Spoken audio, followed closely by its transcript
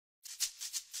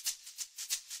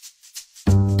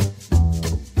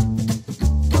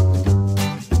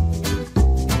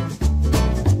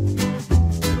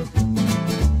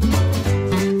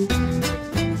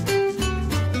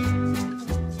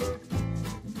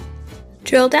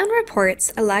Drill down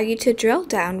reports allow you to drill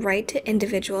down right to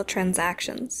individual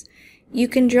transactions. You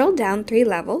can drill down 3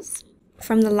 levels,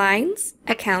 from the lines,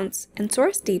 accounts, and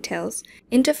source details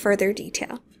into further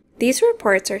detail. These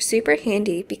reports are super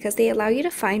handy because they allow you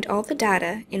to find all the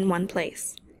data in one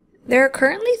place. There are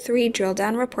currently 3 drill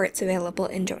down reports available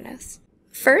in Jonas.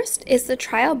 First is the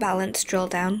Trial Balance Drill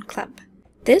Down Club.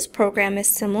 This program is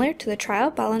similar to the Trial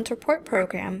Balance Report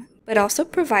program, but also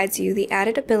provides you the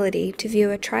added ability to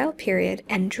view a trial period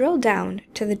and drill down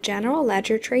to the general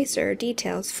ledger tracer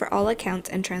details for all accounts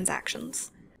and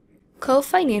transactions.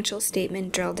 Co-Financial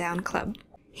Statement Drill Down Club.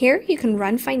 Here you can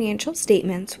run financial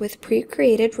statements with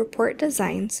pre-created report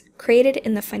designs created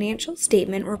in the Financial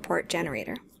Statement Report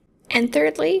Generator. And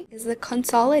thirdly is the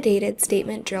Consolidated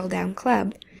Statement Drill Down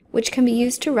Club, which can be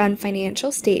used to run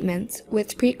financial statements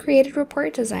with pre-created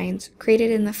report designs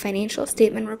created in the Financial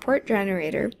Statement Report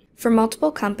Generator for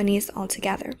multiple companies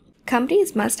altogether.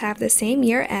 Companies must have the same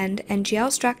year-end and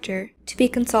GL structure to be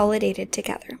consolidated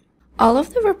together. All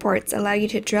of the reports allow you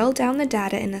to drill down the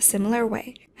data in a similar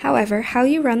way. However, how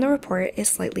you run the report is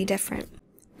slightly different.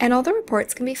 And all the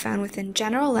reports can be found within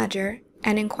General Ledger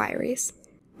and Inquiries.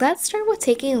 Let's start with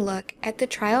taking a look at the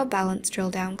Trial Balance Drill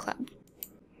Down Club.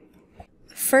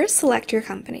 First, select your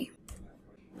company.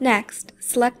 Next,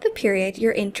 select the period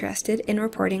you're interested in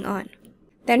reporting on.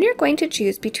 Then you're going to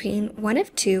choose between one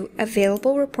of 2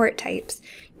 available report types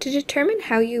to determine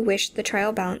how you wish the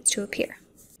trial balance to appear.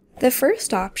 The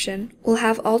first option will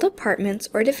have all departments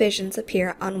or divisions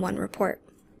appear on one report.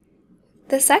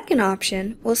 The second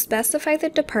option will specify the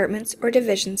departments or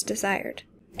divisions desired.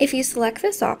 If you select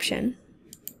this option,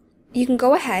 you can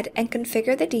go ahead and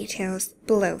configure the details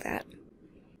below that.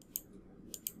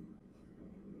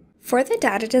 For the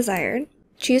data desired,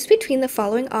 choose between the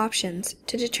following options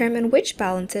to determine which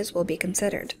balances will be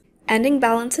considered. Ending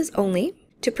balances only,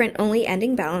 to print only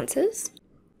ending balances.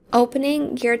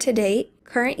 Opening year-to-date,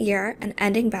 current year, and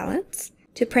ending balance,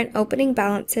 to print opening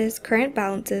balances, current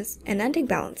balances, and ending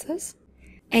balances.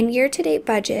 And year-to-date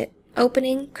budget,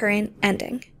 opening, current,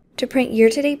 ending, to print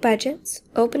year-to-date budgets,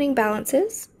 opening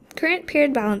balances, current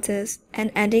period balances,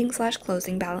 and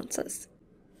ending/closing balances.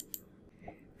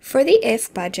 For the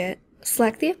IF budget,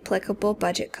 select the applicable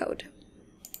budget code.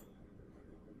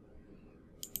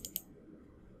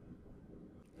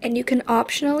 And you can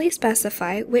optionally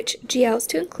specify which GLs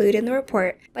to include in the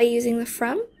report by using the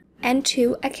From and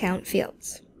To Account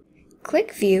fields.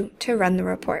 Click View to run the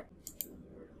report.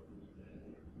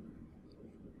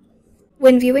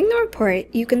 When viewing the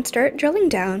report, you can start drilling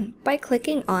down by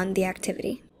clicking on the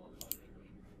activity.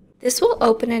 This will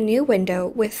open a new window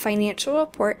with financial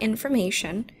report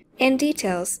information and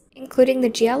details, including the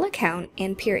GL account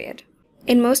and period.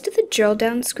 In most of the drill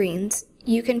down screens,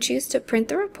 you can choose to print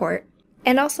the report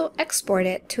and also export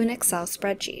it to an Excel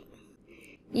spreadsheet.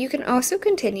 You can also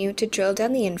continue to drill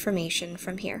down the information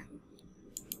from here.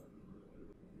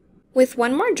 With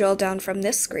one more drill down from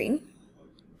this screen,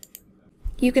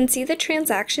 you can see the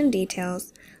transaction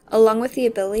details along with the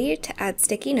ability to add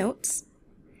sticky notes,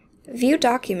 view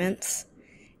documents,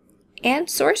 and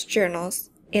source journals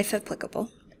if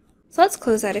applicable. So let's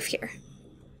close out of here.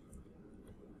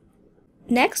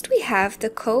 Next we have the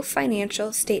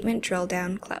Co-Financial Statement Drill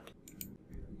Down Club.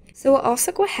 So we'll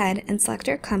also go ahead and select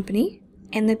our company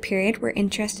and the period we're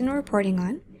interested in reporting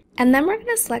on, and then we're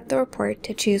going to select the report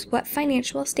to choose what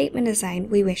financial statement design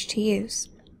we wish to use.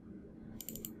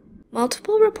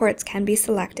 Multiple reports can be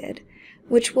selected,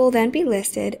 which will then be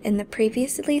listed in the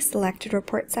previously selected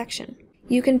report section.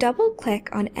 You can double-click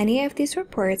on any of these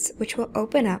reports, which will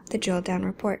open up the drill down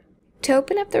report. To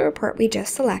open up the report we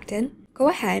just selected, go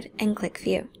ahead and click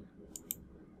View.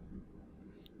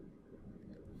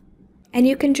 And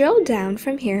you can drill down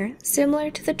from here similar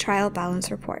to the trial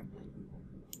balance report.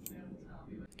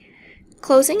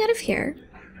 Closing out of here,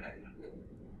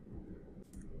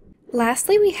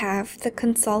 lastly we have the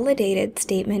Consolidated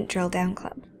Statement Drill Down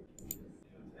Club.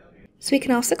 So we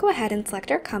can also go ahead and select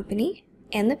our company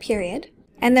and the period,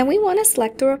 and then we want to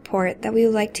select the report that we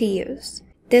would like to use.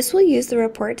 This will use the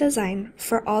report design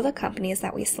for all the companies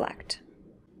that we select.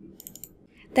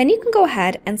 Then you can go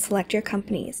ahead and select your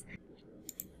companies.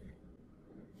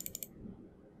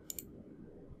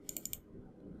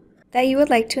 That you would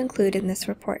like to include in this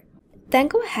report. Then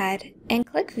go ahead and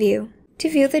click View to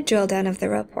view the drill down of the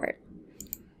report.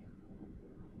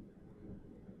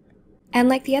 And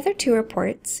like the other 2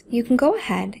 reports, you can go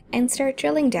ahead and start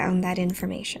drilling down that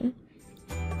information.